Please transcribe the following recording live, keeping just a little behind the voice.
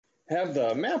have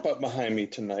the map up behind me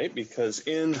tonight because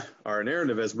in our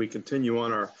narrative, as we continue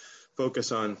on our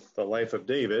focus on the life of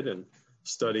David and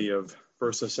study of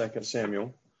 1st and 2nd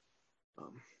Samuel,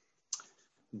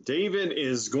 David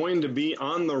is going to be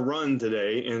on the run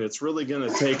today, and it's really going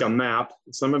to take a map.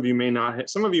 Some of you may not.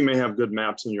 Some of you may have good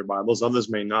maps in your Bibles. Others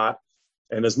may not.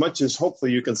 And as much as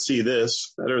hopefully you can see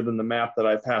this better than the map that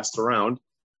I passed around,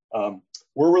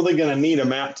 we're really going to need a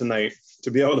map tonight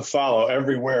to be able to follow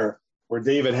everywhere where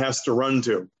David has to run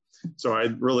to. So I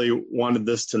really wanted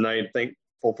this tonight.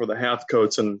 Thankful for the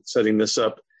Hathcotes and setting this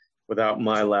up without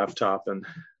my laptop and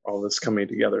all this coming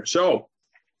together. So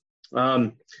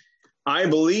I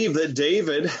believe that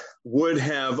David would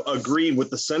have agreed with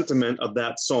the sentiment of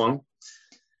that song,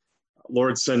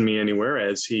 Lord, Send Me Anywhere,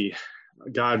 as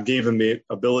God gave him the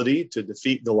ability to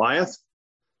defeat Goliath,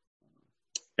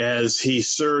 as he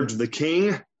served the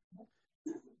king.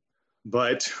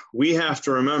 But we have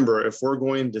to remember, if we're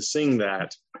going to sing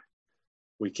that,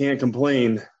 we can't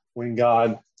complain when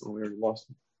God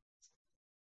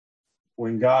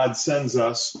sends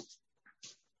us.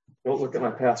 Don't look at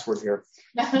my password here.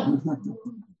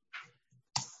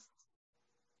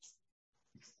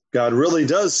 God really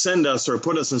does send us or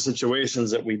put us in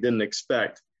situations that we didn't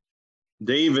expect.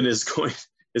 David is going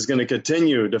to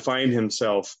continue to find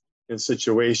himself in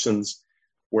situations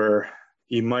where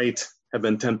he might have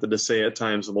been tempted to say at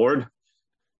times, Lord,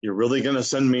 you're really going to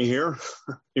send me here?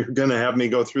 You're going to have me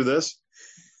go through this?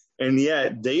 And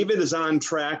yet David is on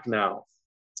track now.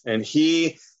 And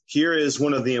here is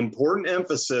one of the important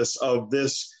emphasis of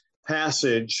this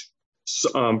passage,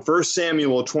 1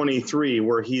 Samuel 23,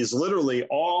 where he's literally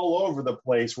all over the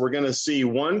place. We're going to see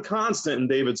one constant in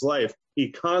David's life.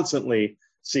 He constantly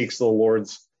seeks the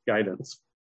Lord's guidance.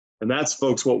 And that's,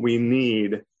 folks, what we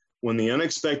need when the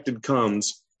unexpected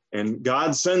comes. And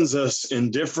God sends us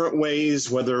in different ways,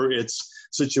 whether it's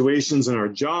situations in our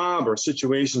job or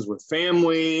situations with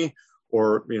family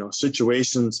or,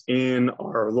 situations in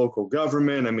our local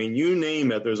government. I mean, you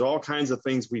name it. There's all kinds of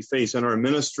things we face in our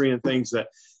ministry and things that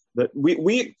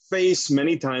we face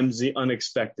many times the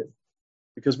unexpected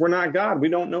because we're not God. We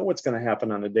don't know what's going to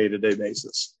happen on a day-to-day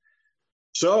basis.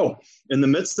 So in the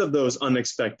midst of those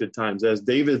unexpected times, as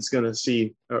David's going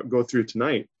to go through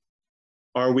tonight,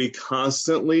 are we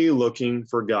constantly looking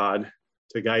for God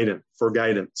for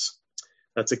guidance?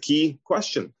 That's a key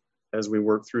question as we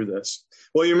work through this.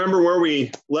 Well, you remember where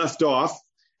we left off.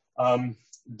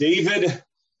 David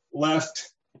left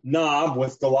Nob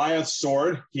with Goliath's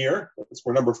sword here. That's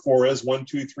where number 4 is, 1,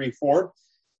 2, 3, 4.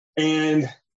 And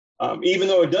even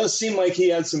though it does seem like he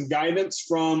had some guidance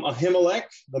from Ahimelech,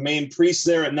 the main priest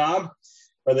there at Nob,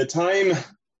 by the time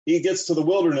he gets to the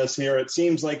wilderness here, it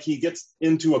seems like he gets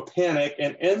into a panic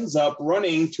and ends up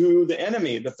running to the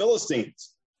enemy, the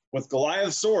Philistines, with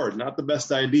Goliath's sword. Not the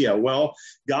best idea. Well,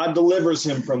 God delivers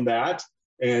him from that,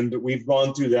 and we've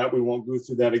gone through that. We won't go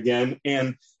through that again.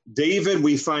 And David,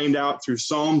 we find out through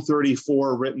Psalm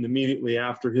 34, written immediately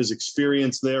after his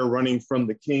experience there, running from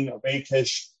the king of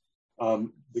Achish,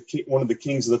 one of the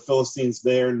kings of the Philistines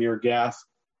there near Gath.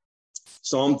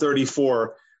 Psalm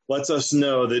 34 lets us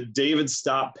know that David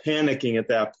stopped panicking at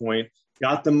that point,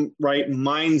 got the right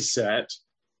mindset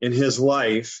in his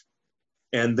life,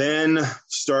 and then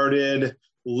started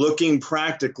looking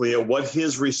practically at what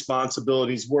his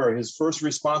responsibilities were. His first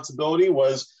responsibility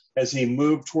was, as he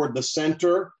moved toward the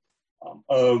center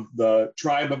of the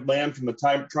tribe of land from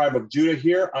the tribe of Judah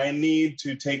here, I need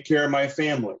to take care of my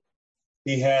family.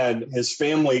 He had his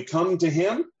family come to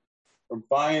him from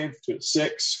 5 to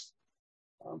 6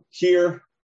 here,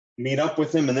 meet up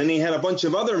with him. And then he had a bunch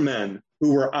of other men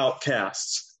who were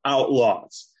outcasts,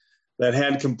 outlaws, that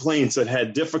had complaints, that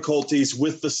had difficulties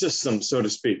with the system, so to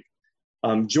speak,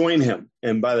 join him.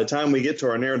 And by the time we get to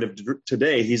our narrative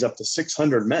today, he's up to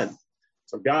 600 men.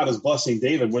 So God is blessing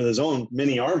David with his own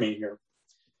mini army here.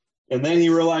 And then he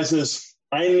realizes,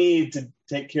 I need to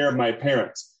take care of my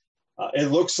parents.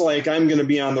 It looks like I'm going to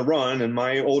be on the run, and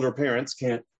my older parents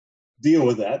can't deal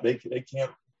with that. They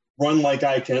can't run like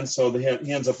I can. So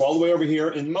he ends up all the way over here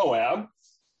in Moab.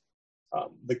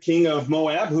 The king of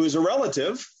Moab, who is a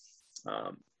relative,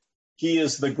 he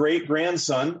is the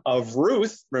great-grandson of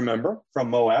Ruth, remember, from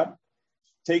Moab,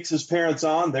 takes his parents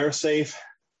on. They're safe.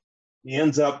 He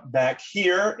ends up back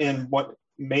here in what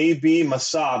may be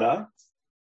Masada,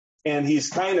 and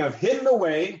he's kind of hidden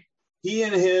away. He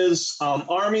and his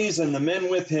armies and the men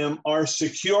with him are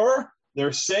secure.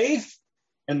 They're safe.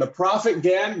 And the prophet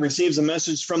Gad receives a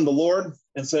message from the Lord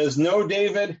and says, no,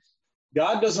 David,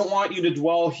 God doesn't want you to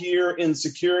dwell here in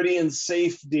security and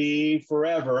safety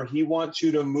forever. He wants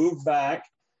you to move back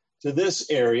to this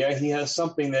area. He has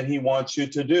something that he wants you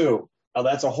to do. Now,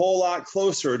 that's a whole lot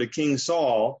closer to King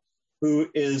Saul, who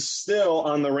is still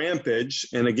on the rampage.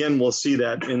 And again, we'll see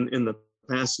that in the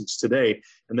passage today.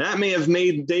 And that may have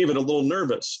made David a little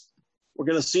nervous. We're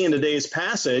going to see in today's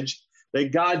passage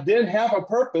that God did have a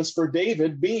purpose for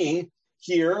David being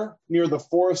here near the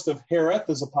forest of Hereth.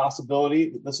 There's a possibility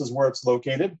that this is where it's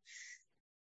located.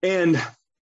 And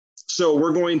so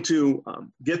we're going to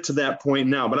get to that point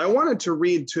now. But I wanted to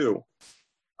read too.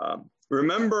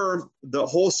 Remember the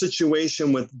whole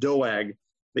situation with Doeg,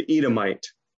 the Edomite,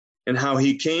 and how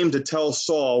he came to tell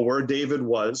Saul where David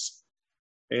was,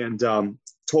 and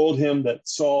told him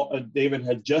that David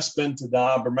had just been to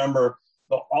Nob. Remember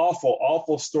the awful,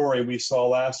 awful story we saw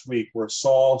last week where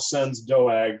Saul sends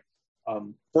Doeg.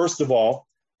 First of all,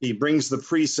 he brings the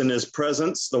priests in his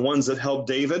presence, the ones that helped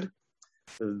David.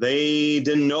 They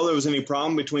didn't know there was any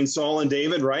problem between Saul and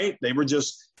David, right? They were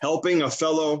just helping a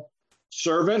fellow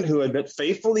servant who had been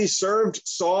faithfully served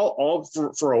Saul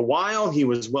for a while. He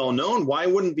was well known. Why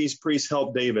wouldn't these priests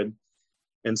help David?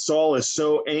 And Saul is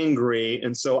so angry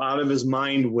and so out of his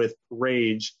mind with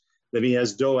rage that he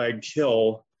has Doeg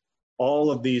kill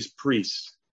all of these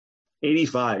priests,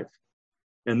 85.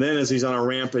 And then as he's on a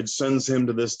rampage, sends him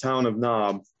to this town of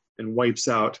Nob and wipes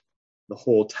out the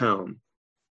whole town.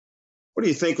 What do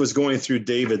you think was going through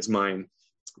David's mind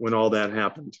when all that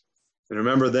happened? And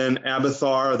remember then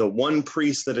Abiathar, the one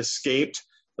priest that escaped,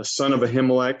 the son of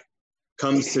Ahimelech,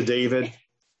 comes to David.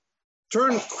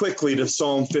 Turn quickly to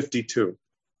Psalm 52.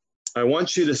 I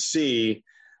want you to see,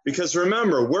 because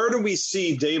remember, where do we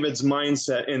see David's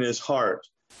mindset in his heart?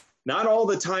 Not all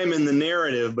the time in the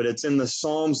narrative, but it's in the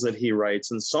Psalms that he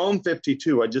writes. In Psalm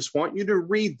 52, I just want you to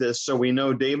read this so we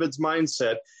know David's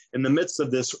mindset in the midst of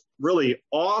this really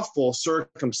awful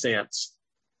circumstance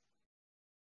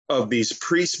of these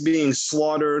priests being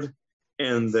slaughtered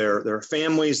and their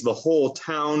families, the whole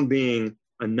town being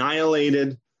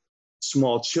annihilated,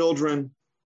 small children,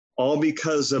 all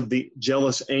because of the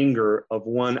jealous anger of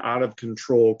one out of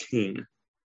control king.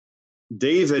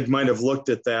 David might have looked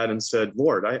at that and said,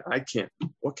 Lord, I can't,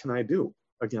 what can I do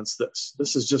against this?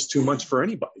 This is just too much for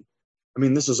anybody. I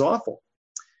mean, this is awful.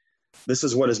 This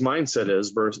is what his mindset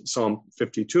is, verse Psalm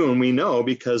 52. And we know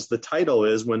because the title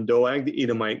is when Doeg the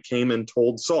Edomite came and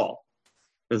told Saul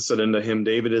and said unto him,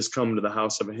 David is come to the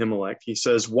house of Ahimelech. He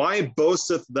says, why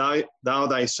boasteth thou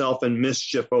thyself in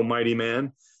mischief, O mighty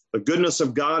man? The goodness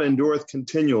of God endureth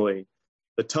continually.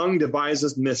 The tongue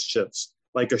deviseth mischiefs.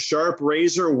 Like a sharp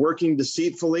razor working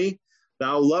deceitfully,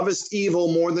 thou lovest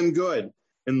evil more than good,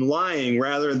 and lying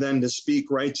rather than to speak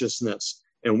righteousness.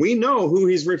 And we know who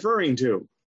he's referring to.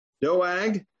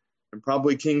 Doeg, and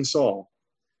probably King Saul.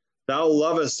 Thou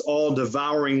lovest all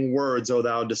devouring words, O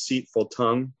thou deceitful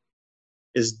tongue.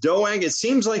 Is Doeg, it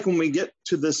seems like when we get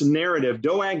to this narrative,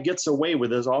 Doeg gets away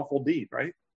with his awful deed,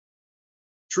 right?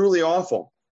 Truly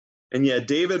awful. And yet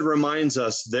David reminds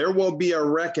us there will be a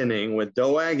reckoning with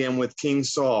Doeg and with King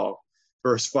Saul.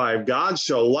 Verse 5, God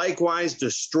shall likewise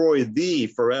destroy thee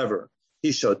forever.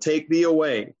 He shall take thee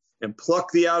away and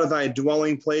pluck thee out of thy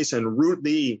dwelling place and root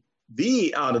thee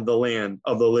out of the land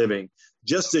of the living.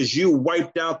 Just as you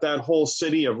wiped out that whole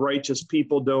city of righteous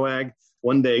people, Doeg,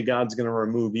 one day God's going to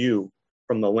remove you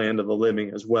from the land of the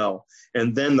living as well.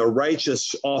 And then the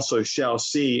righteous also shall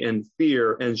see and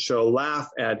fear and shall laugh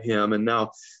at him. And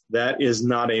now that is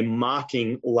not a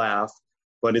mocking laugh,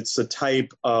 but it's a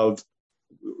type of,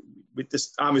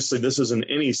 obviously this isn't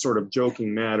any sort of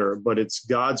joking matter, but it's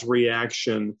God's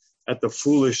reaction at the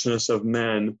foolishness of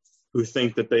men who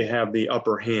think that they have the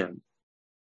upper hand.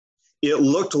 It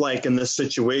looked like in this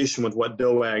situation with what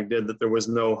Doeg did that there was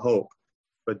no hope.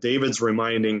 But David's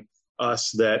reminding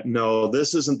us that no,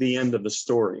 this isn't the end of the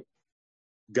story.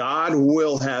 God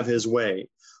will have his way.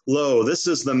 Lo, this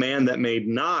is the man that made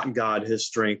not God his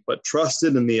strength, but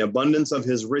trusted in the abundance of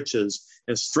his riches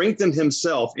and strengthened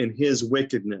himself in his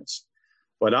wickedness.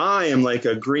 But I am like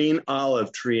a green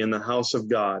olive tree in the house of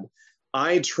God.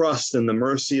 I trust in the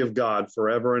mercy of God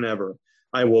forever and ever.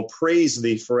 I will praise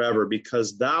thee forever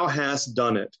because thou hast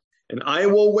done it. And I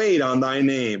will wait on thy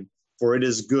name, for it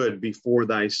is good before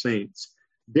thy saints.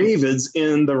 David's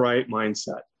in the right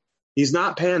mindset. He's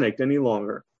not panicked any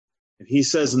longer. And he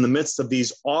says, in the midst of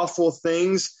these awful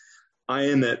things, I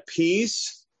am at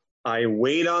peace. I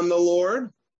wait on the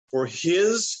Lord for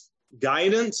his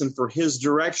guidance and for his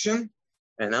direction.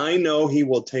 And I know he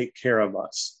will take care of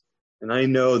us. And I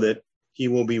know that he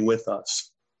will be with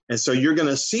us. And so you're going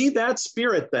to see that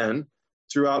spirit then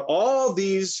throughout all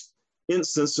these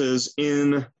instances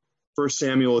in 1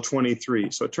 Samuel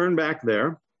 23. So turn back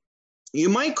there. You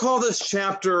might call this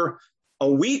chapter a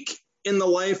week in the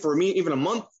life, or even a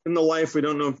month in the life. We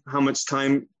don't know how much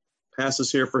time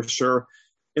passes here for sure,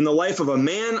 in the life of a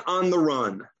man on the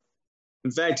run.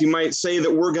 In fact, you might say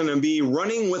that we're going to be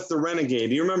running with the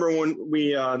renegade. Do you remember when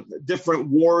we different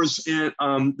wars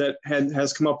that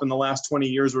has come up in the last 20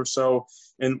 years or so,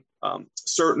 and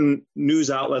certain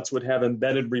news outlets would have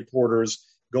embedded reporters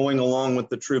going along with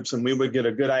the troops, and we would get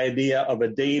a good idea of a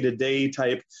day-to-day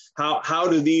type. How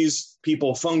do these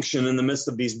people function in the midst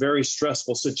of these very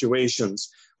stressful situations?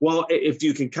 Well, if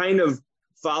you can kind of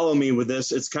follow me with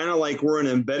this, it's kind of like we're an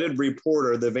embedded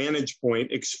reporter, the vantage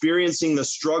point, experiencing the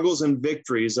struggles and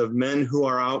victories of men who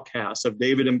are outcasts, of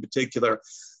David in particular.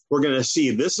 We're going to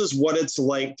see this is what it's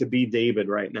like to be David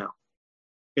right now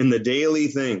in the daily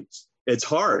things. It's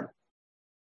hard.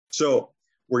 So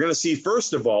we're going to see,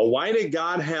 first of all, why did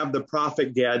God have the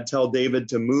prophet Gad tell David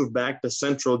to move back to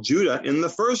central Judah in the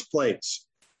first place?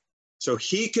 So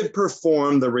he could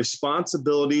perform the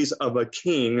responsibilities of a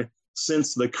king,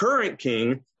 since the current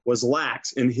king was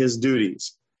lax in his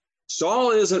duties.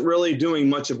 Saul isn't really doing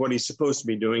much of what he's supposed to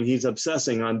be doing. He's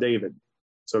obsessing on David.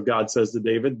 So God says to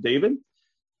David, David,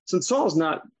 since Saul's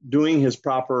not doing his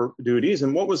proper duties,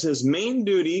 and what was his main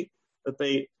duty that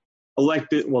they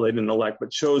elected, well, they didn't elect, but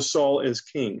chose Saul as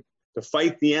king, to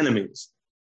fight the enemies.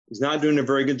 He's not doing a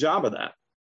very good job of that.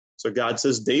 So God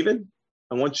says, David,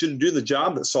 I want you to do the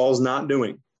job that Saul's not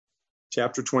doing.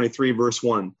 Chapter 23, verse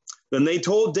 1. Then they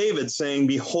told David, saying,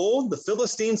 behold, the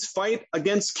Philistines fight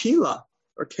against Keilah,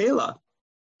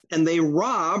 and they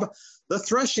rob the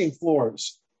threshing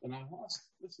floors. And I lost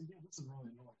this again. This is really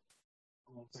annoying.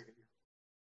 Hold on a second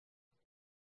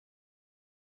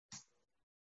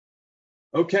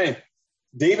here. Okay,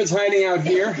 David's hiding out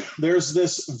here. There's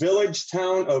this village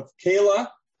town of Keilah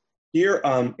here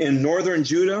in northern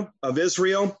Judah of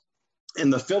Israel.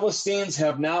 And the Philistines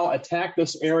have now attacked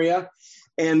this area,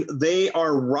 and they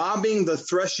are robbing the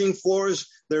threshing floors.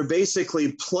 They're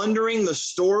basically plundering the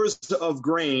stores of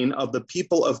grain of the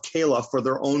people of Keilah for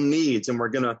their own needs. And we're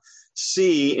going to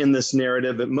see in this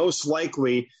narrative that most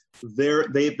likely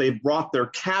they brought their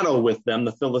cattle with them,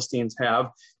 the Philistines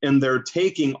have, and they're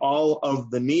taking all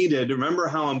of the needed. Remember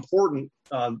how important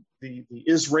the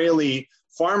Israeli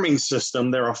farming system,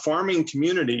 they're a farming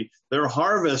community. Their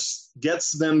harvest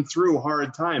gets them through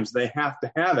hard times. They have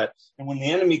to have it. And when the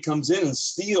enemy comes in and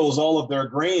steals all of their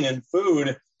grain and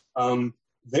food,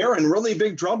 they're in really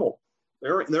big trouble.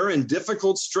 They're in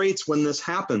difficult straits when this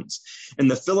happens.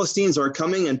 And the Philistines are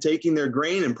coming and taking their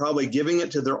grain and probably giving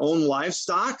it to their own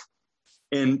livestock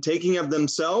and taking of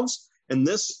themselves. And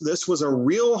this was a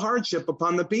real hardship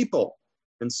upon the people.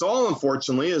 And Saul,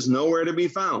 unfortunately, is nowhere to be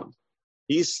found.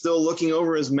 He's still looking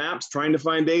over his maps, trying to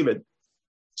find David.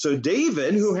 So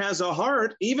David, who has a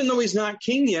heart, even though he's not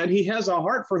king yet, he has a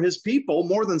heart for his people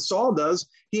more than Saul does.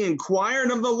 He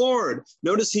inquired of the Lord.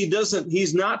 Notice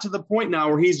he's not to the point now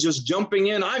where he's just jumping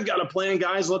in. I've got a plan,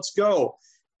 guys, let's go.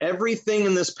 Everything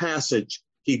in this passage,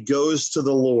 he goes to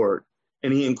the Lord.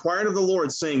 And he inquired of the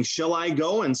Lord, saying, shall I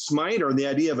go and smite, or the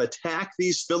idea of attack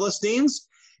these Philistines?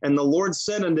 And the Lord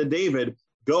said unto David,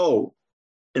 go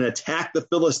and attack the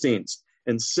Philistines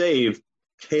and save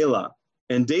Keilah.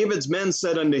 And David's men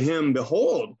said unto him,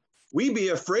 behold, we be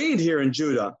afraid here in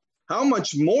Judah. How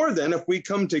much more then if we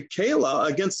come to Keilah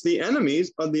against the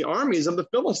enemies of the armies of the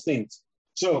Philistines?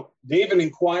 So David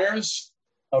inquires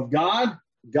of God.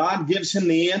 God gives him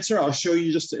the answer. I'll show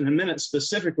you just in a minute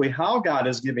specifically how God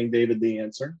is giving David the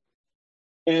answer.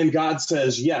 And God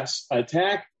says, yes,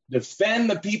 attack, defend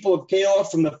the people of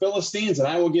Keilah from the Philistines, and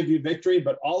I will give you victory.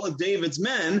 But all of David's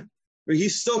men,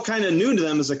 he's still kind of new to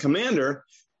them as a commander,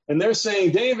 and they're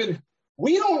saying, David,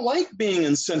 we don't like being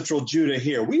in central Judah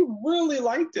here. We really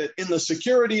liked it in the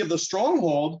security of the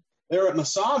stronghold there at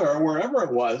Masada or wherever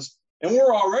it was, and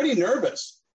we're already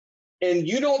nervous. And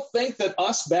you don't think that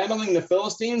us battling the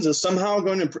Philistines is somehow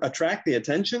going to attract the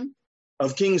attention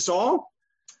of King Saul?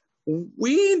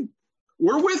 We're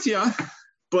with you,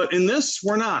 but in this,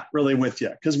 we're not really with you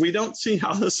because we don't see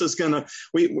how this is going to,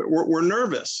 we're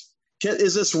nervous.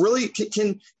 Is this really,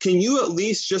 can you at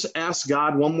least just ask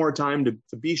God one more time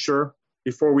to be sure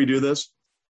before we do this?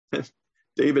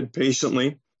 David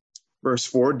patiently, verse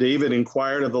 4, David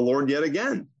inquired of the Lord yet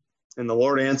again. And the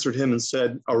Lord answered him and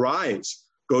said, arise,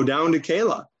 go down to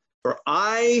Keilah, for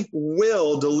I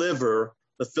will deliver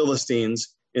the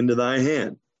Philistines into thy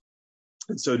hand.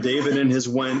 And so David and his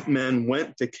men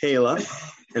went to Keilah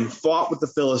and fought with the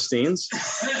Philistines,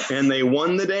 and they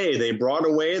won the day. They brought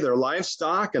away their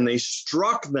livestock, and they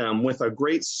struck them with a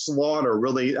great slaughter.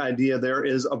 Really, the idea there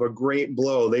is of a great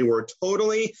blow. They were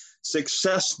totally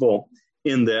successful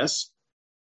in this.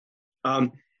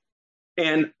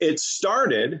 And it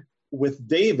started with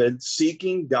David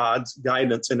seeking God's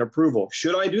guidance and approval.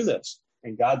 Should I do this?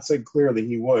 And God said clearly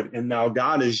he would. And now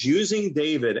God is using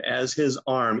David as his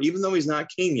arm, even though he's not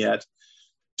king yet,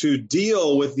 to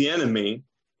deal with the enemy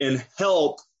and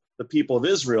help the people of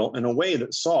Israel in a way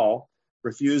that Saul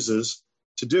refuses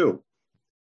to do.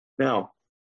 Now,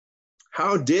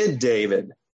 how did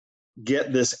David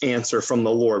get this answer from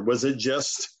the Lord? Was it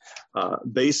just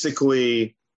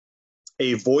basically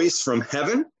a voice from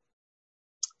heaven?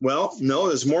 Well, no,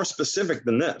 it's more specific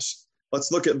than this.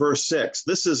 Let's look at verse 6.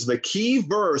 This is the key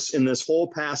verse in this whole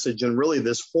passage and really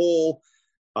this whole,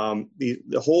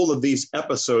 the whole of these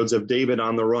episodes of David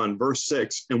on the run. Verse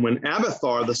 6, and when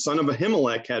Abiathar, the son of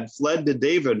Ahimelech, had fled to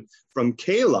David from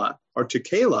Keilah, or to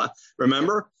Keilah,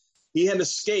 remember, he had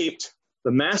escaped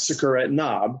the massacre at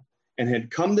Nob and had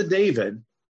come to David,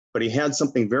 but he had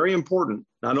something very important.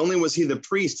 Not only was he the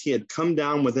priest, he had come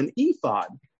down with an ephod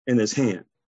in his hand.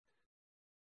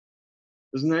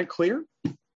 Isn't that clear?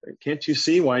 Can't you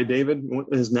see why David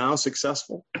is now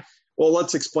successful? Well,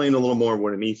 let's explain a little more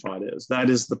what an ephod is. That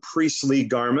is the priestly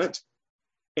garment.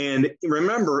 And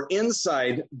remember,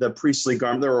 inside the priestly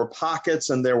garment, there were pockets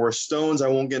and there were stones. I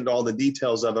won't get into all the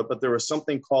details of it, but there was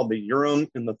something called the Urim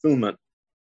and the Thummim.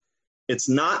 It's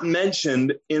not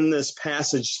mentioned in this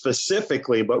passage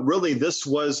specifically, but really this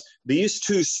was these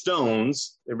two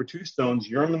stones. There were two stones,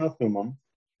 Urim and the Thummim.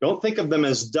 Don't think of them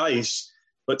as dice,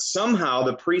 but somehow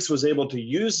the priest was able to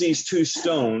use these two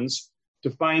stones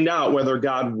to find out whether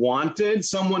God wanted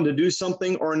someone to do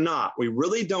something or not. We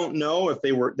really don't know if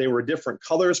they were different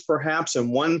colors perhaps,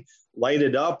 and one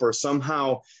lighted up, or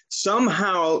somehow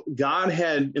God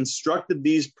had instructed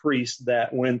these priests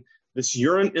that when this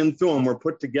Urim and Thummim were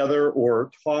put together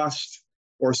or tossed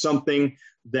or something,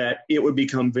 that it would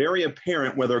become very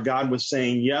apparent whether God was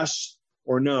saying yes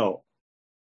or no.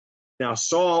 Now,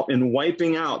 Saul, in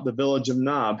wiping out the village of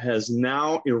Nob, has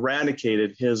now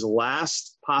eradicated his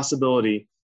last possibility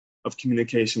of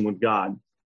communication with God.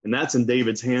 And that's in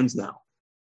David's hands now.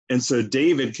 And so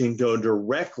David can go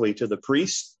directly to the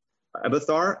priest,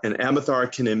 Abiathar, and Abiathar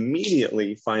can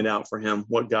immediately find out for him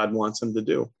what God wants him to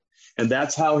do. And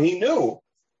that's how he knew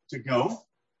to go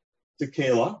to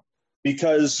Keilah,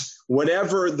 because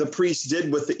whatever the priest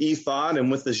did with the ephod and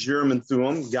with the Urim and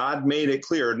Thummim, God made it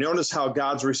clear. Notice how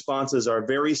God's responses are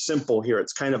very simple here.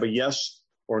 It's kind of a yes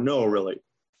or no, really.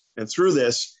 And through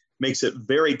this, makes it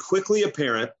very quickly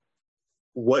apparent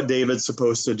what David's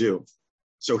supposed to do.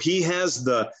 So he has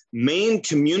the main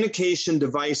communication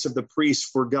device of the priest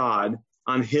for God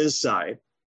on his side.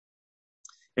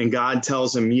 And God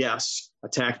tells him, yes,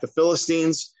 attack the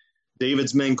Philistines.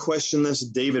 David's men question this.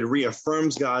 David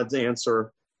reaffirms God's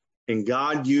answer, and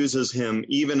God uses him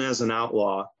even as an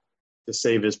outlaw to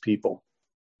save his people.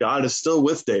 God is still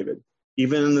with David,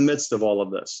 even in the midst of all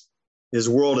of this. His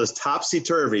world is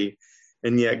topsy-turvy,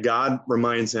 and yet God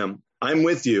reminds him, I'm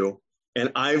with you,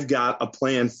 and I've got a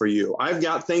plan for you. I've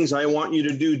got things I want you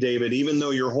to do, David, even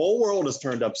though your whole world is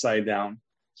turned upside down.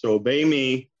 So obey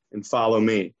me and follow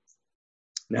me.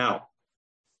 Now,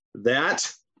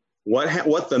 that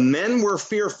what the men were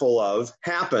fearful of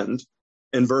happened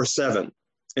in verse 7.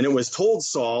 And it was told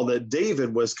Saul that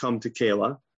David was come to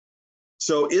Keilah.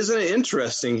 So isn't it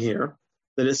interesting here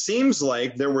that it seems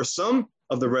like there were some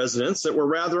of the residents that were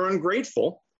rather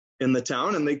ungrateful in the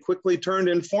town, and they quickly turned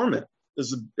informant.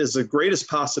 Is the greatest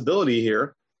possibility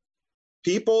here.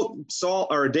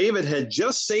 David had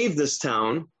just saved this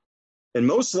town, and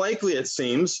most likely it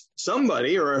seems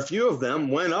somebody or a few of them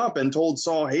went up and told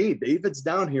Saul, hey, David's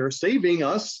down here saving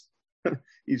us.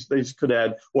 They could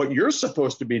add what you're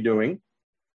supposed to be doing.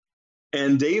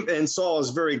 And Saul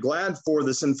is very glad for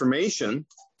this information.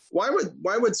 Why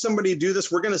would somebody do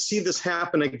this? We're going to see this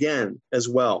happen again as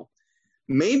well.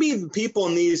 Maybe the people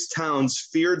in these towns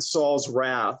feared Saul's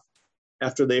wrath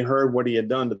after they heard what he had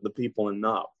done to the people in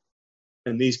Nob.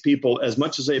 And these people, as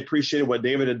much as they appreciated what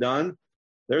David had done,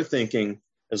 they're thinking,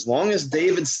 as long as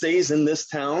David stays in this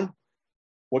town,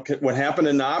 what happened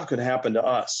to Nob could happen to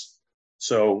us.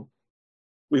 So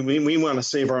we want to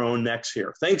save our own necks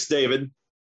here. Thanks, David,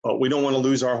 but we don't want to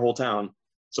lose our whole town.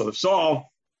 So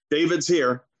David's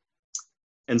here.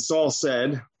 And Saul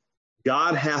said,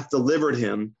 God hath delivered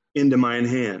him into mine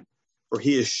hand, for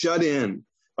he is shut in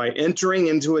by entering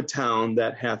into a town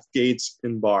that hath gates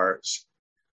and bars.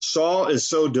 Saul is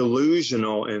so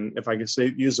delusional, and if I can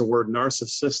use the word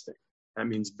narcissistic, that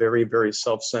means very, very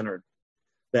self-centered,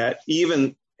 that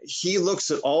even he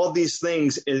looks at all of these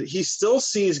things, he still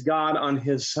sees God on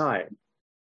his side.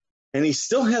 And he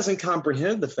still hasn't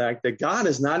comprehended the fact that God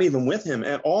is not even with him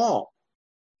at all.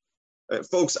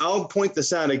 Folks, I'll point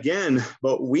this out again,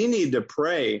 but we need to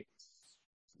pray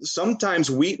sometimes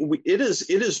it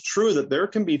is true that there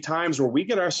can be times where we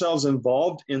get ourselves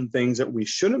involved in things that we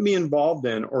shouldn't be involved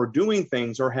in, or doing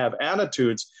things or have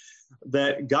attitudes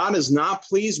that God is not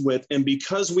pleased with. And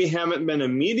because we haven't been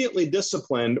immediately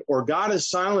disciplined, or God is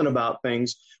silent about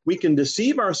things, we can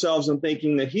deceive ourselves in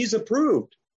thinking that he's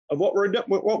approved of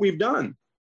what we've done.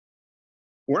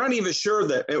 We're not even sure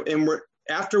that, and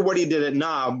after what he did at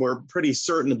Nob, we're pretty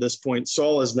certain at this point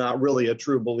Saul is not really a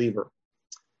true believer.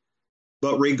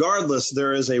 But regardless,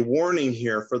 there is a warning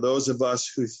here for those of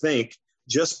us who think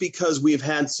just because we've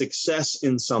had success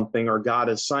in something or God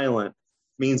is silent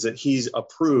means that he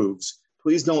approves.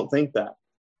 Please don't think that.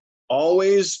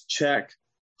 Always check,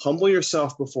 humble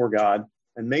yourself before God,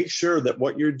 and make sure that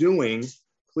what you're doing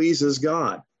pleases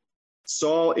God.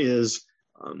 Saul is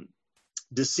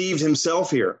deceived himself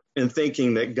here in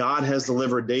thinking that God has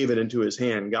delivered David into his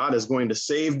hand. God is going to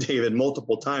save David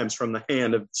multiple times from the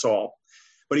hand of Saul.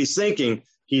 But he's thinking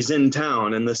he's in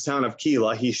town, in this town of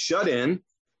Keilah. He's shut in.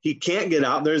 He can't get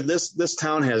out. This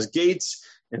town has gates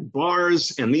and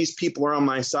bars, and these people are on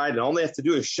my side, and all they have to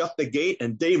do is shut the gate,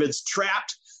 and David's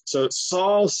trapped. So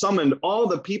Saul summoned all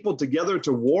the people together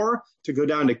to war, to go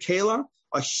down to Keilah,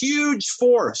 a huge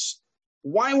force.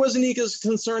 Why wasn't he as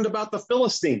concerned about the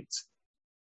Philistines?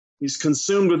 He's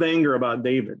consumed with anger about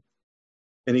David.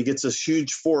 And he gets this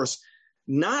huge force,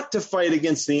 not to fight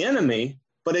against the enemy,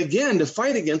 but again, to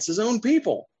fight against his own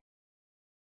people.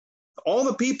 All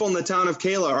the people in the town of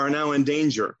Keilah are now in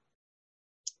danger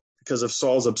because of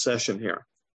Saul's obsession here.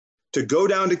 To go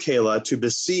down to Keilah to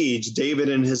besiege David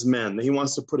and his men. He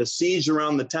wants to put a siege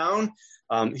around the town.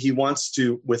 He wants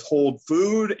to withhold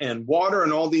food and water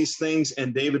and all these things,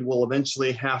 and David will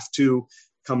eventually have to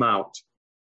come out.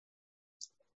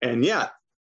 And yet,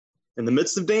 in the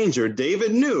midst of danger,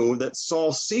 David knew that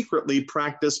Saul secretly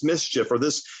practiced mischief, or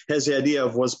this has the idea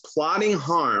of was plotting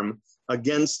harm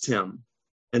against him.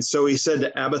 And so he said to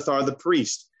Abiathar the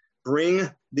priest, bring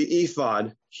the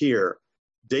ephod here.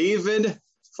 David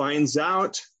finds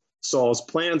out Saul's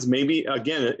plans. Maybe,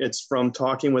 again, it's from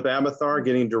talking with Abiathar,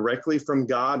 getting directly from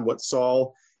God what's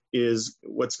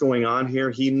going on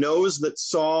here. He knows that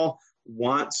Saul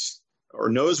wants or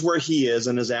knows where he is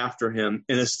and is after him.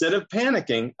 And instead of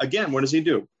panicking, again, what does he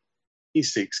do? He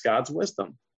seeks God's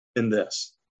wisdom in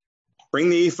this. Bring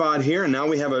the ephod here. And now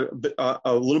we have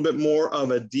a little bit more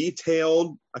of a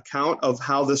detailed account of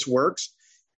how this works.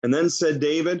 And then said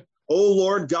David, O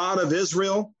Lord God of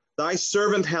Israel, thy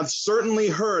servant hath certainly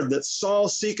heard that Saul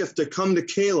seeketh to come to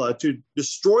Keilah to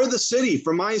destroy the city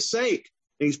for my sake.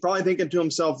 And he's probably thinking to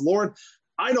himself, Lord,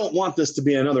 I don't want this to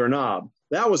be another Nob.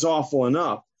 That was awful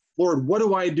enough. Lord, what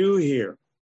do I do here?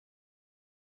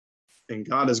 And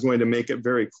God is going to make it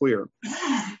very clear.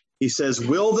 He says,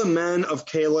 will the men of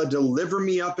Keilah deliver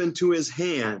me up into his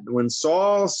hand? When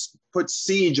Saul puts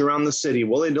siege around the city,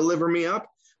 will they deliver me up?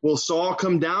 Will Saul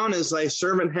come down as thy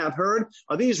servant hath heard?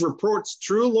 Are these reports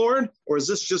true, Lord? Or is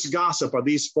this just gossip? Are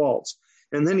these false?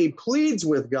 And then he pleads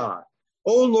with God.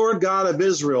 O Lord God of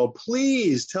Israel,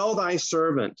 please tell thy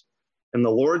servant. And the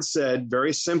Lord said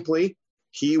very simply,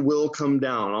 he will come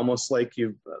down. Almost like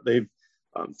they've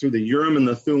through the Urim and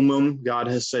the Thummim, God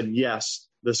has said, yes,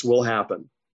 this will happen.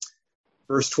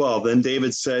 Verse 12, then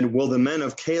David said, will the men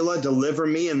of Keilah deliver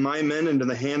me and my men into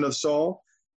the hand of Saul?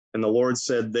 And the Lord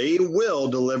said, they will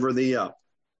deliver thee up.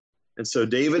 And so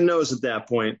David knows at that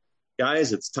point,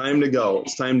 guys, it's time to go.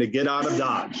 It's time to get out of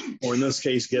Dodge, or in this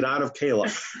case, get out of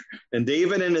Keilah. And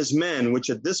David and his men, which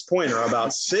at this point are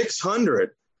about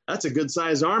 600, that's a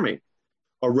good-sized army,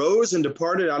 arose and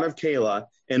departed out of Keilah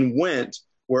and went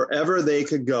wherever they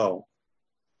could go.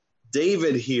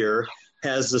 David here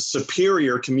has the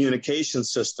superior communication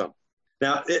system.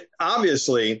 Now,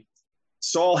 obviously,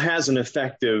 Saul has an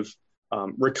effective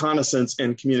reconnaissance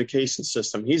and communication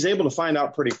system. He's able to find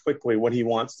out pretty quickly what he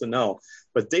wants to know.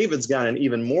 But David's got an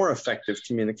even more effective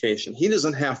communication. He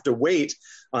doesn't have to wait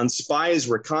on spies,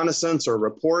 reconnaissance, or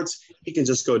reports. He can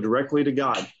just go directly to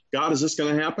God. God, is this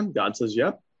going to happen? God says,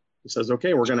 yep. He says,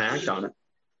 okay, we're going to act on it.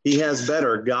 He has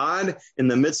better. God, in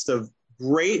the midst of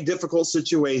great, difficult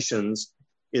situations,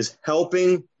 is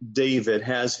helping David,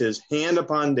 has his hand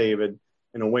upon David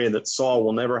in a way that Saul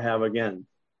will never have again.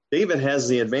 David has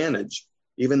the advantage,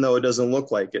 even though it doesn't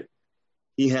look like it.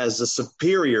 He has the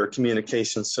superior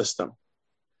communication system.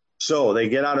 So they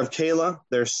get out of Keilah.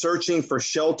 They're searching for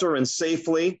shelter and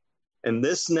safely. And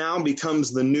this now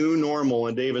becomes the new normal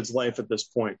in David's life at this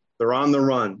point. They're on the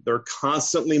run. They're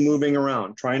constantly moving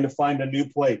around, trying to find a new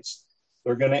place.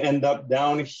 They're going to end up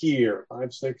down here,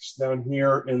 5-6 down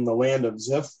here in the land of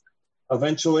Ziph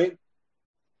eventually.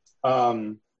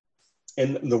 In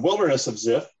the wilderness of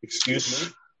Ziph,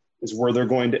 is where they're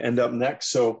going to end up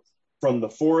next. So from the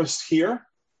forest here,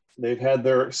 they've had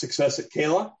their success at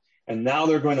Keilah, and now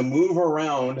they're going to move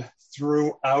around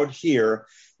throughout here,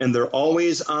 and they're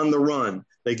always on the run.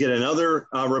 They get another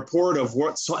report of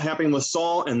what's happening with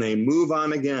Saul, and they move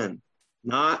on again.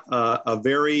 Not a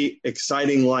very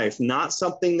exciting life, not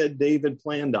something that David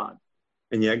planned on,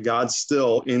 and yet God's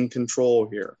still in control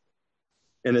here.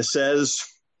 And it says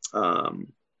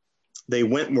they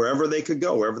went wherever they could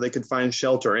go, wherever they could find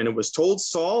shelter. And it was told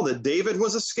Saul that David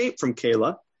was escaped from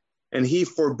Keilah, and he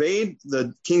forbade,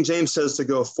 the King James says, to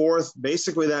go forth.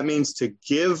 Basically, that means to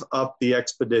give up the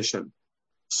expedition.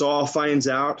 Saul finds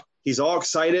out. He's all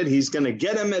excited. He's going to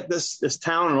get him at this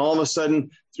town. And all of a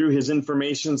sudden, through his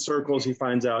information circles, he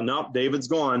finds out, nope, David's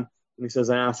gone. And he says,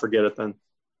 forget it then.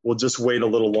 We'll just wait a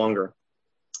little longer.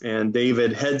 And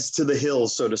David heads to the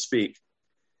hills, so to speak.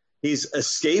 He's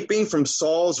escaping from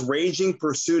Saul's raging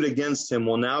pursuit against him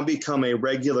will now become a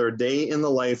regular day in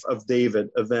the life of David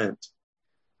event.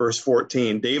 Verse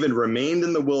 14, David remained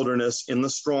in the wilderness in the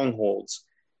strongholds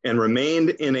and remained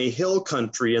in a hill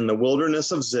country in the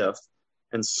wilderness of Ziph.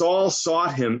 And Saul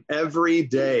sought him every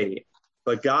day,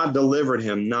 but God delivered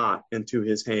him not into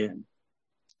his hand.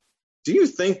 Do you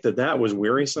think that was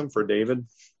wearisome for David?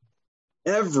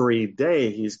 Every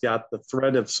day he's got the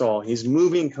threat of Saul. He's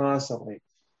moving constantly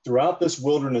throughout this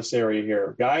wilderness area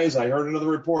here. Guys, I heard another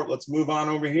report. Let's move on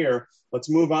over here. Let's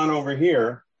move on over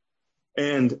here.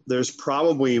 And there's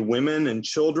probably women and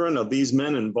children of these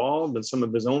men involved and some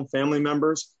of his own family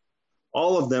members.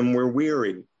 All of them were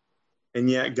weary. And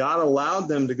yet God allowed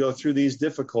them to go through these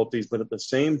difficulties, but at the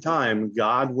same time,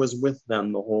 God was with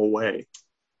them the whole way.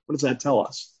 What does that tell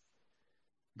us?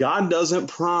 God doesn't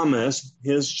promise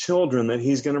his children that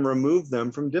he's going to remove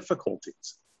them from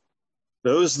difficulties.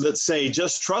 Those that say,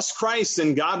 just trust Christ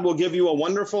and God will give you a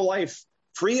wonderful life,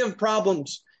 free of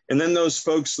problems. And then those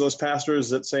folks, those pastors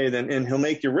that say, then, and he'll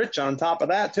make you rich on top of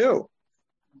that too.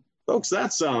 Folks,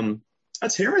 that's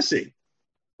heresy.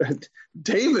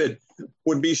 David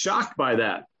would be shocked by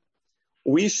that.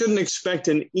 We shouldn't expect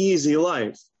an easy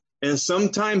life. And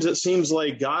sometimes it seems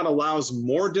like God allows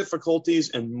more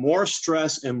difficulties and more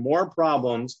stress and more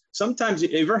problems. Sometimes,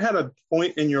 have you ever had a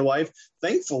point in your life,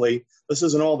 thankfully, this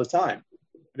isn't all the time,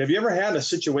 but have you ever had a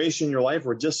situation in your life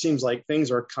where it just seems like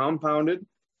things are compounded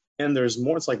and there's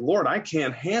more? It's like, Lord, I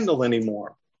can't handle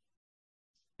anymore.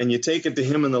 And you take it to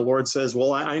him and the Lord says,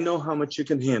 well, I know how much you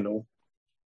can handle.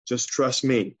 Just trust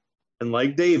me. And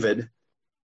like David,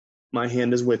 my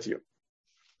hand is with you.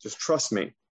 Just trust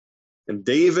me. And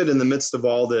David, in the midst of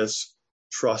all this,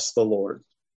 trusts the Lord.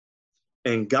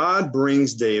 And God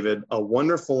brings David a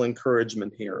wonderful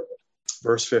encouragement here.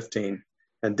 Verse 15.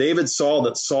 And David saw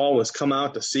that Saul was come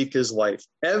out to seek his life.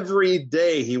 Every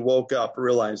day he woke up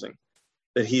realizing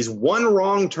that he's one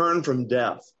wrong turn from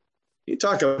death. You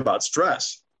talk about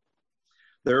stress.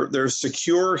 They're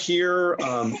secure here.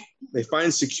 They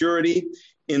find security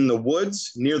in the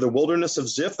woods near the wilderness of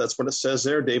Ziph. That's what it says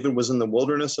there. David was in the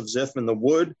wilderness of Ziph in the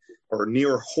wood, or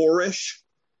near Horish,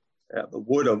 the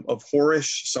wood of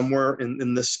Horish, somewhere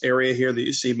in this area here that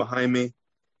you see behind me.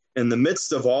 In the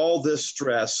midst of all this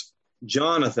stress,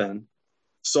 Jonathan,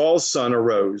 Saul's son,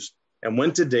 arose and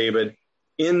went to David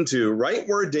into right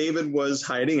where David was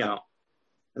hiding out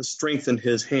and strengthened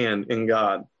his hand in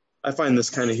God. I find this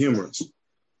kind of humorous.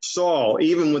 Saul,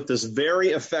 even with this very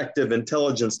effective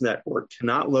intelligence network,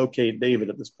 cannot locate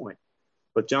David at this point.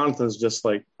 But Jonathan's just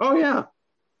like, oh, yeah,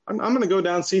 I'm going to go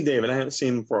down and see David. I haven't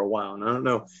seen him for a while. And I don't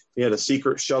know if he had a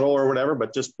secret shuttle or whatever,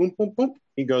 but just boom, boom, boom.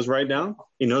 He goes right down.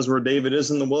 He knows where David is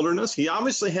in the wilderness. He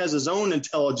obviously has his own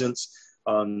intelligence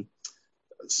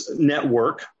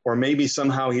network, or maybe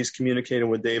somehow he's communicating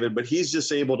with David, but he's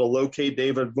just able to locate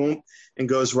David, boom, and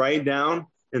goes right down.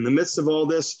 In the midst of all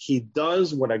this, he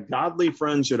does what a godly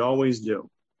friend should always do.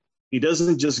 He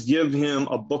doesn't just give him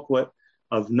a booklet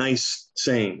of nice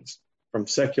sayings from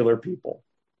secular people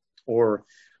or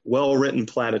well-written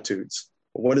platitudes.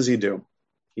 But what does he do?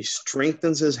 He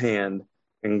strengthens his hand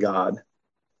in God.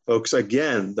 Folks,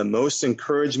 again, the most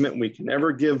encouragement we can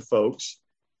ever give folks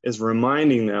is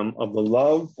reminding them of the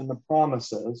love and the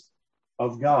promises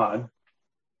of God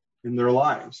in their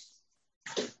lives.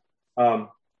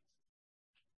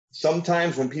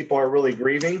 Sometimes when people are really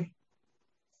grieving,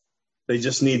 they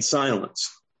just need silence.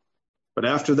 But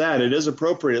after that, it is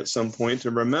appropriate at some point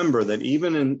to remember that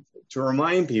to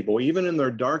remind people, even in their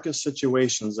darkest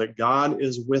situations, that God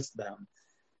is with them.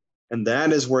 And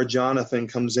that is where Jonathan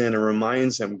comes in and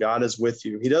reminds him, God is with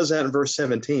you. He does that in verse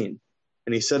 17.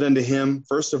 And he said unto him,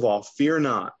 first of all, fear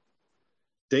not.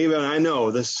 David, I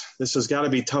know this has got to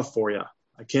be tough for you.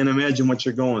 I can't imagine what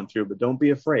you're going through, but don't be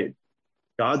afraid.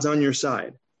 God's on your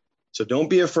side. So don't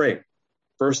be afraid,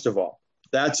 first of all.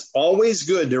 That's always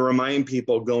good to remind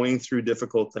people going through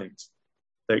difficult things,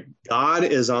 that God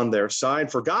is on their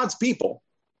side. For God's people,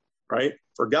 right?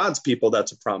 For God's people,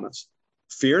 that's a promise.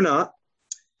 Fear not.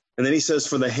 And then he says,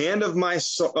 for the hand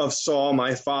of Saul,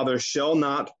 my father, shall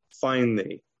not find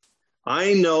thee.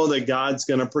 I know that God's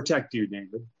going to protect you,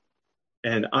 David.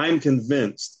 And I'm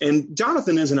convinced. And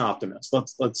Jonathan is an optimist.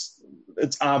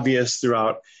 It's obvious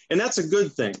throughout. And that's a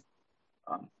good thing.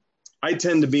 I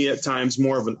tend to be at times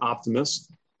more of an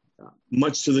optimist,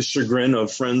 much to the chagrin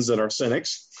of friends that are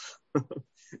cynics.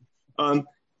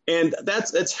 And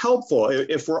that's helpful.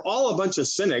 If we're all a bunch of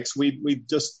cynics, we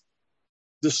just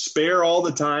despair all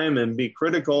the time and be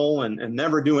critical and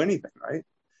never do anything, right?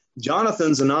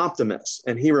 Jonathan's an optimist,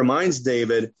 and he reminds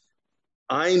David,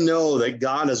 I know that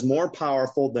God is more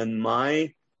powerful than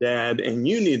my dad, and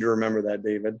you need to remember that,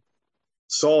 David.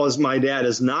 Saul, as my dad,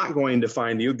 is not going to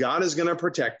find you. God is going to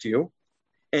protect you,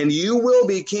 and you will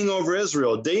be king over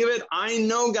Israel. David, I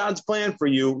know God's plan for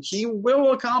you. He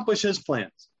will accomplish his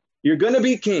plans. You're going to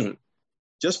be king.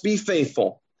 Just be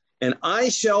faithful, and I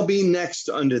shall be next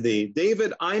unto thee.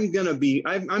 David, I'm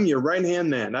your right-hand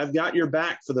man. I've got your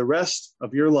back for the rest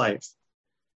of your life.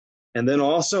 And then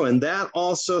also, and that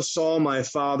also Saul, my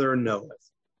father, knoweth.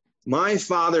 My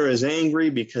father is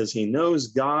angry because he knows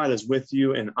God is with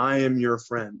you and I am your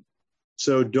friend.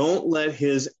 So don't let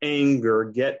his anger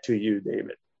get to you,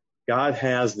 David. God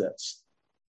has this.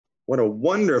 What a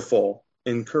wonderful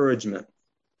encouragement.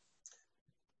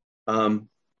 And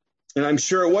I'm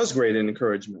sure it was great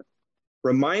encouragement.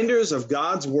 Reminders of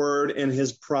God's word and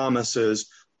his promises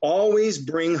always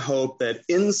bring hope that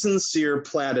insincere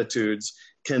platitudes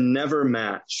can never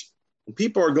match. When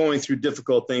people are going through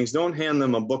difficult things, don't hand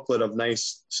them a booklet of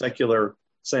nice secular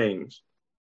sayings.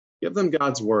 Give them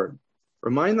God's word.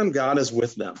 Remind them God is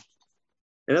with them.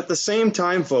 And at the same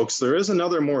time, folks, there is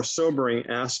another more sobering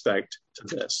aspect to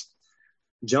this.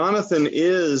 Jonathan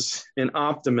is an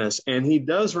optimist, and he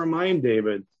does remind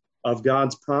David of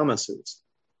God's promises.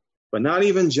 But not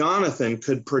even Jonathan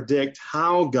could predict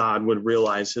how God would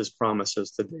realize his promises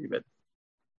to David.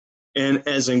 And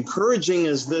as encouraging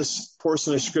as this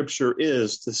portion of scripture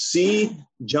is to see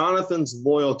Jonathan's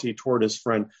loyalty toward his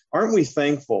friend, aren't we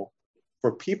thankful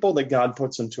for people that God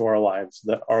puts into our lives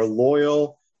that are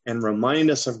loyal and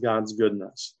remind us of God's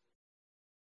goodness?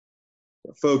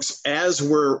 Folks, as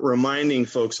we're reminding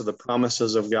folks of the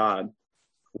promises of God,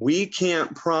 we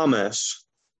can't promise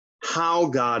how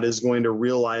God is going to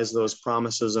realize those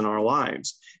promises in our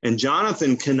lives. And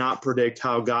Jonathan cannot predict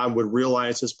how God would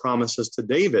realize his promises to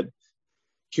David.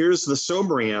 Here's the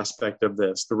sobering aspect of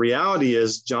this. The reality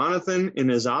is Jonathan, in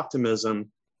his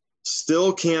optimism,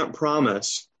 still can't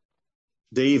promise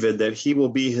David that he will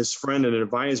be his friend and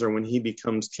advisor when he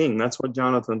becomes king. That's what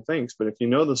Jonathan thinks. But if you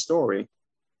know the story,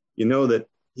 you know that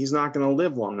he's not going to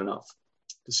live long enough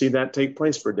to see that take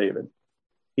place for David,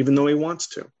 even though he wants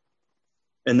to.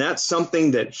 And that's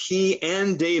something that he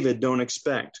and David don't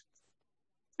expect.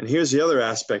 And here's the other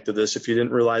aspect of this, if you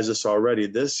didn't realize this already.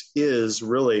 This is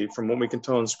really, from what we can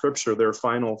tell in Scripture, their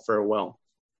final farewell.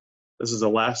 This is the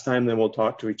last time they will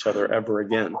talk to each other ever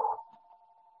again.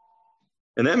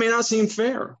 And that may not seem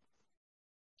fair.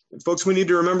 And folks, we need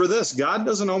to remember this. God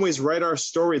doesn't always write our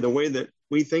story the way that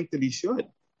we think that he should.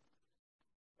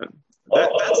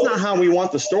 That's not how we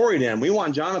want the story to end. We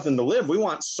want Jonathan to live. We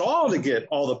want Saul to get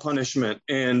all the punishment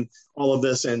and all of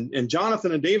this, and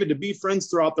Jonathan and David to be friends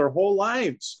throughout their whole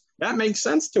lives. That makes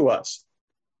sense to us.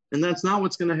 And that's not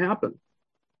what's going to happen.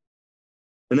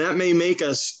 And that may make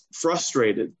us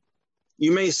frustrated.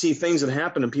 You may see things that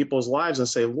happen in people's lives and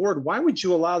say, Lord, why would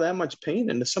you allow that much pain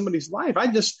into somebody's life?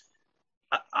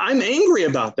 I'm angry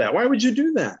about that. Why would you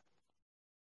do that?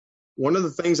 One of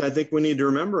the things I think we need to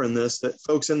remember in this, that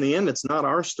folks, in the end, it's not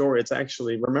our story. It's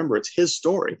actually, remember, it's his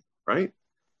story, right?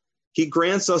 He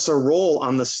grants us a role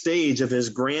on the stage of his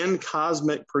grand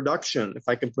cosmic production, if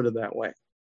I can put it that way.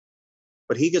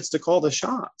 But he gets to call the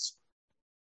shots.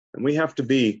 And we have to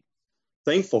be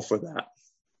thankful for that.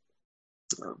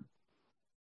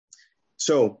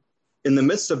 So in the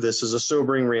midst of this is a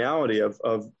sobering reality of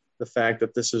the fact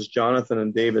that this is Jonathan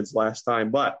and David's last time.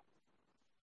 But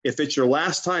if it's your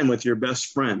last time with your best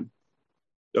friend,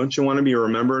 don't you want to be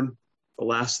remembered? The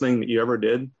last thing that you ever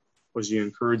did was you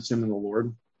encouraged him in the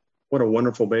Lord. What a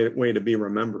wonderful way to be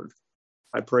remembered.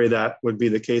 I pray that would be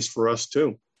the case for us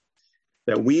too.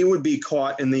 That we would be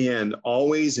caught in the end,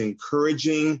 always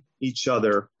encouraging each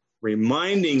other,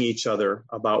 reminding each other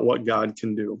about what God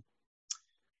can do.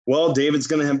 Well, David's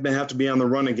going to have to be on the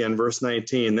run again. Verse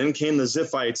 19. Then came the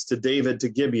Ziphites to David to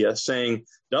Gibeah, saying,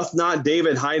 Doth not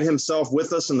David hide himself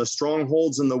with us in the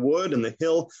strongholds in the wood and the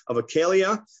hill of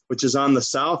Achalia, which is on the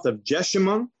south of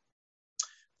Jeshimon?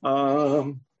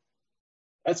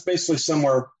 That's basically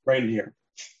somewhere right in here.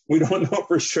 We don't know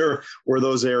for sure where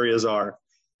those areas are.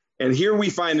 And here we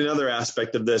find another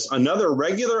aspect of this. Another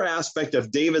regular aspect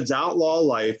of David's outlaw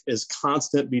life is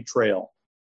constant betrayal.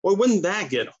 Well, wouldn't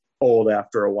that get old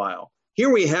after a while?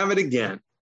 Here we have it again.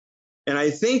 And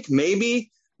I think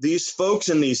maybe these folks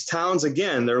in these towns,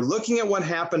 again, they're looking at what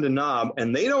happened to Nob,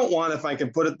 and they don't want, if I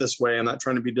can put it this way, I'm not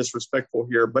trying to be disrespectful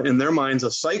here, but in their minds, a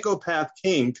psychopath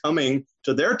king coming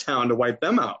to their town to wipe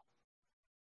them out.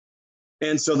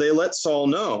 And so they let Saul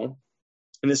know.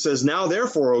 And it says, Now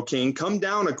therefore, O king, come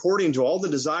down according to all the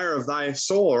desire of thy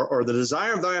soul, or the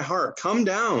desire of thy heart. Come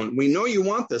down. We know you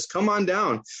want this. Come on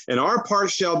down. And our part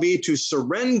shall be to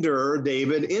surrender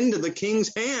David into the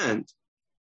king's hand.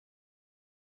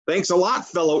 Thanks a lot,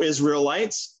 fellow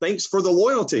Israelites. Thanks for the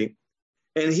loyalty.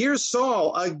 And here's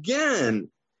Saul again.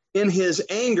 In his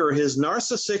anger, his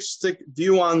narcissistic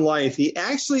view on life, he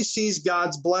actually sees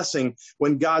God's blessing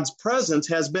when God's presence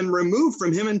has been removed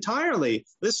from him entirely.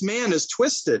 This man is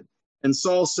twisted. And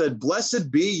Saul said,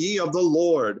 Blessed be ye of the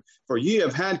Lord, for ye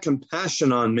have had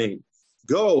compassion on me.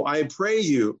 Go, I pray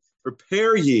you,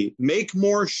 prepare ye, make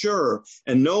more sure,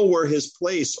 and know where his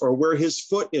place or where his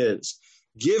foot is.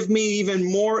 Give me even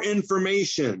more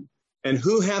information, and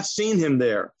who hath seen him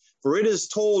there? For it is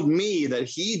told me that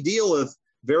he dealeth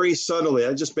very subtly.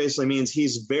 That just basically means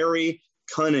he's very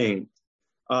cunning.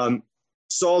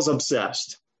 Saul's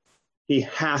obsessed. He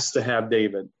has to have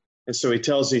David. And so he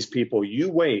tells these people,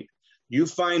 you wait, you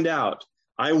find out.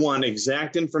 I want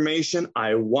exact information.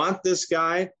 I want this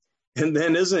guy. And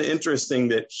then isn't it interesting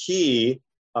that he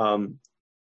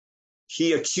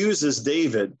accuses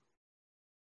David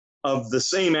of the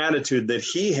same attitude that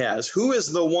he has. Who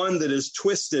is the one that is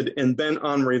twisted and bent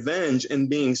on revenge and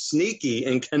being sneaky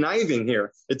and conniving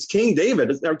here? It's King David,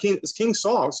 it's King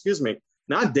Saul,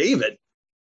 not David.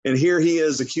 And here he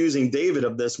is accusing David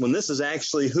of this when this is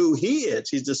actually who he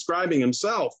is. He's describing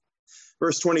himself.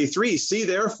 Verse 23, see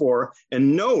therefore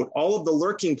and note all of the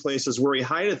lurking places where he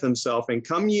hideth himself, and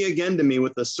come ye again to me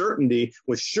with the certainty,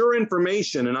 with sure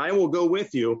information, and I will go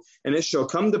with you. And it shall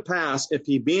come to pass, if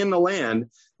he be in the land,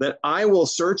 that I will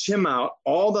search him out,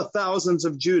 all the thousands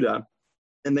of Judah.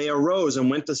 And they arose and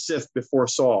went to sift before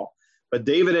Saul. But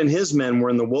David and his men were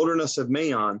in the wilderness of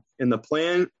Maon, in the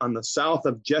plain on the south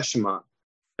of Jeshimon.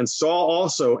 And Saul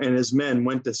also and his men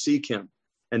went to seek him.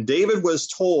 And David was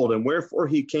told, and wherefore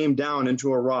he came down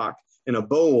into a rock and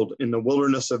abode in the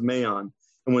wilderness of Maon.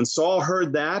 And when Saul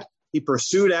heard that, he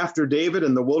pursued after David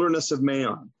in the wilderness of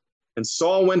Maon. And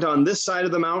Saul went on this side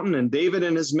of the mountain, and David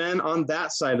and his men on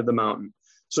that side of the mountain.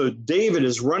 So David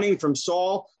is running from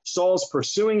Saul, Saul's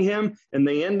pursuing him, and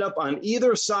they end up on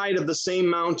either side of the same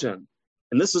mountain.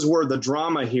 And this is where the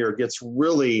drama here gets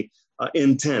really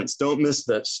intense. Don't miss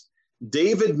this.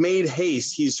 David made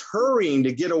haste. He's hurrying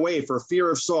to get away for fear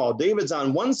of Saul. David's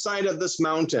on one side of this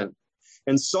mountain,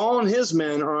 and Saul and his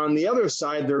men are on the other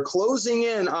side. They're closing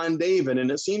in on David,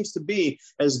 and it seems to be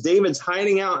as David's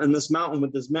hiding out in this mountain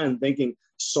with his men, thinking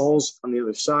Saul's on the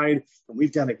other side, and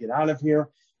we've got to get out of here.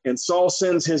 And Saul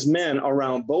sends his men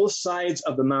around both sides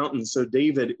of the mountain, so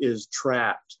David is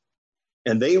trapped,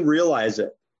 and they realize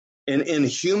it. And in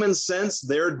human sense,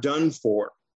 they're done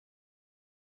for.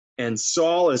 And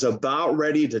Saul is about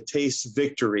ready to taste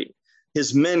victory.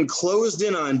 His men closed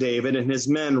in on David and his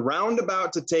men round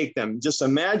about to take them. Just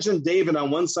imagine David on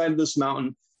one side of this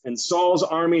mountain and Saul's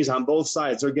armies on both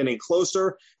sides. They're getting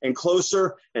closer and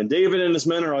closer. And David and his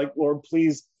men are like, Lord,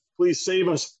 please save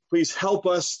us. Please help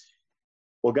us.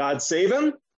 Will God save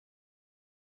him?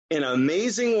 In an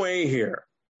amazing way here.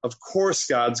 Of course,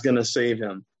 God's going to save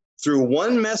him. Through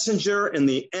one messenger and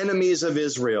the enemies of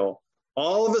Israel.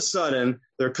 All of a sudden,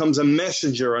 there comes a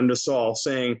messenger unto Saul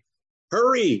saying,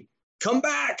 hurry, come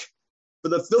back, for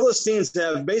the Philistines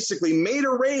have basically made a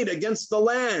raid against the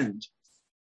land.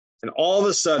 And all of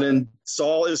a sudden,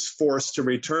 Saul is forced to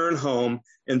return home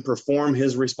and perform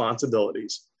his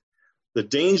responsibilities. The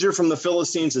danger from the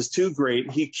Philistines is too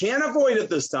great. He can't avoid it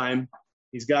this time.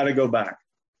 He's got to go back.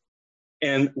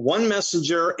 And one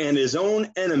messenger and his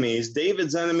own enemies,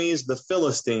 David's enemies, the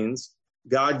Philistines,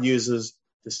 God uses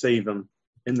to save him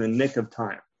in the nick of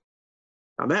time.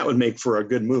 Now that would make for a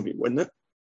good movie, wouldn't it?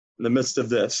 In the midst of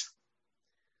this.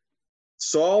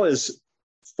 Saul is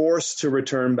forced to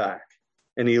return back,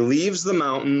 and he leaves the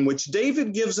mountain, which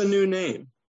David gives a new name,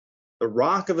 the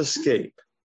Rock of Escape.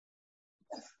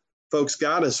 Folks,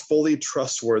 God is fully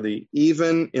trustworthy,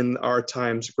 even in our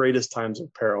times, greatest times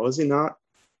of peril, is he not?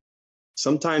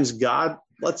 Sometimes God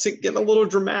lets it get a little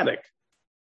dramatic.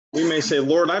 We may say,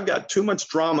 Lord, I've got too much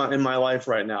drama in my life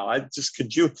right now.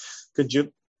 Could you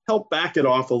help back it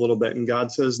off a little bit? And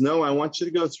God says, no, I want you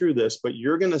to go through this, but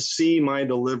you're going to see my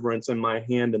deliverance and my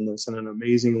hand in this in an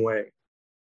amazing way.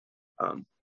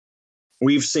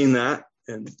 We've seen that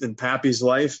in Pappy's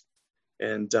life,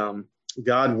 and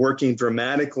God working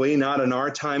dramatically, not in our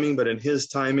timing, but in his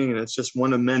timing. And it's just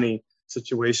one of many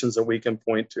situations that we can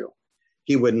point to.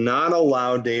 He would not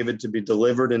allow David to be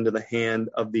delivered into the hand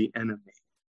of the enemy.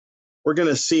 We're going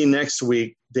to see next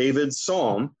week David's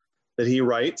psalm that he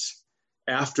writes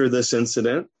after this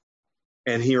incident.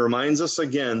 And he reminds us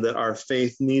again that our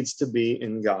faith needs to be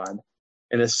in God.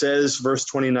 And it says, verse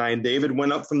 29, David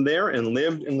went up from there and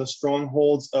lived in the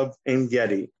strongholds of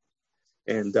En-gedi,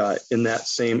 and in that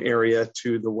same area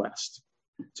to the west.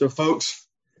 So, folks,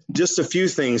 just a few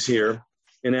things here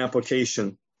in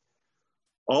application.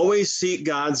 Always seek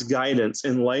God's guidance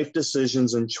in life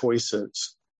decisions and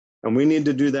choices. And we need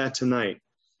to do that tonight.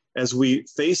 As we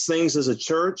face things as a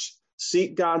church,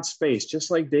 seek God's face,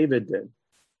 just like David did.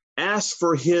 Ask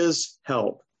for his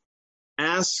help.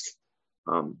 Ask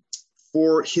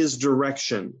for his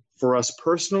direction for us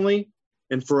personally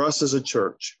and for us as a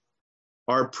church.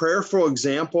 Our prayerful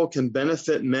example can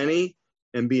benefit many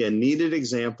and be a needed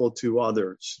example to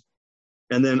others.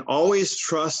 And then always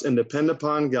trust and depend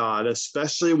upon God,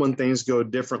 especially when things go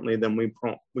differently than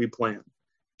we plan.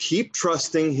 Keep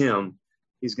trusting him.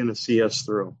 He's going to see us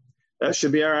through. That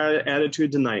should be our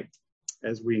attitude tonight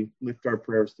as we lift our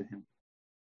prayers to him.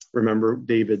 Remember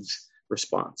David's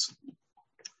response.